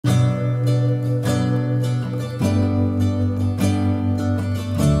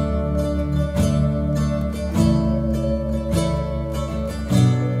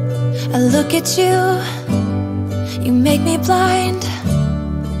look at you, you make me blind.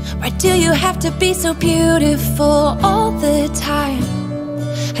 Why do you have to be so beautiful all the time?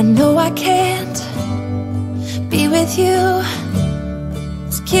 I know I can't be with you.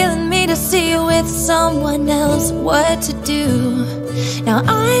 It's killing me to see you with someone else. What to do? Now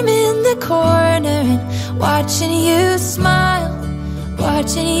I'm in the corner and watching you smile,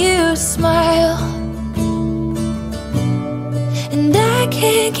 watching you smile. And I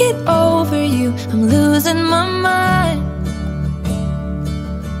can't get over you, I'm losing my mind.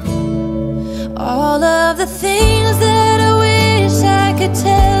 All of the things that I wish I could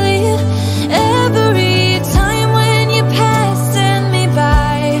tell you, every time when you're passing me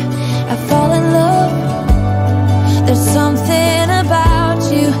by, I fall in love. There's something about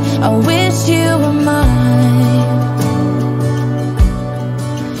you, I wish you were mine.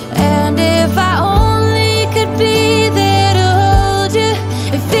 And if I only could be there to hold you,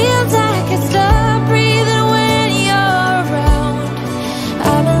 it feels like I stop breathing when you're around.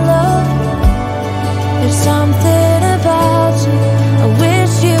 I'm in love. There's something about you, I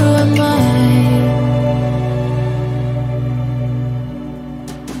wish you were mine.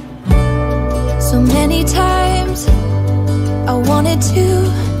 So many times I wanted to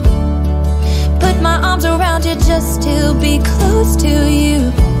put my arms around you just to be close to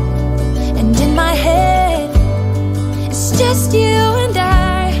you. And in my head, it's just you and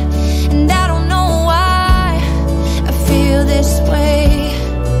I don't know why I feel this way.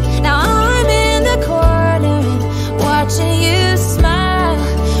 Now I'm in the corner and watching you smile,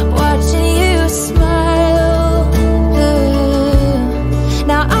 watching you smile.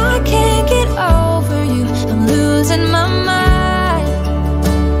 Now I can't get over you, I'm losing my mind.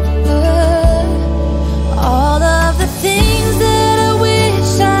 All of the things that I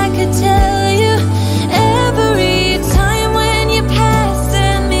wish I could tell you, every time when you're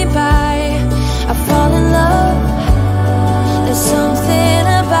passing me by, I fall in love. There's something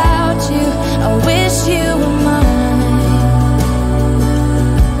about you, I wish you were mine.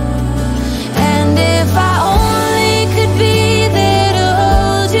 And if I only could be there to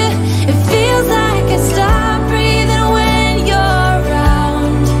hold you, it feels like I stop breathing when you're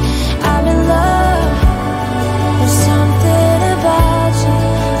around. I'm in love. There's something about you,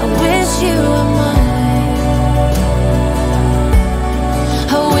 I wish you were mine.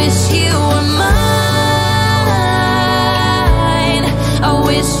 I wish you were mine. I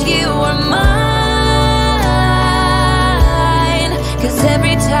wish you were mine. 'Cause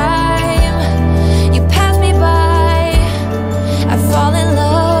every time you pass me by, I fall in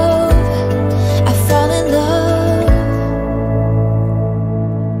love, I fall in love.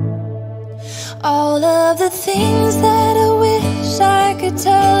 All of the things that I wish I could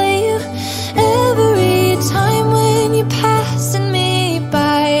tell you, every time when you're passing me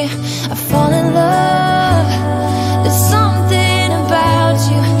by, I fall in love. There's something about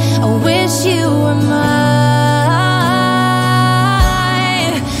you, I wish you were mine.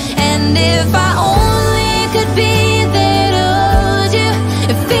 And if I only could be there to hold you,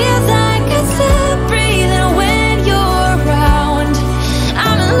 it feels like I stop breathing when you're around.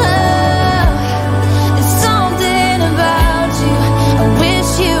 I'm in love. There's something about you, I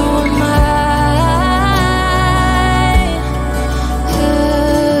wish you were mine.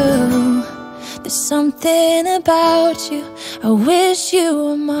 Ooh, there's something about you, I wish you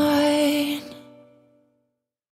were mine.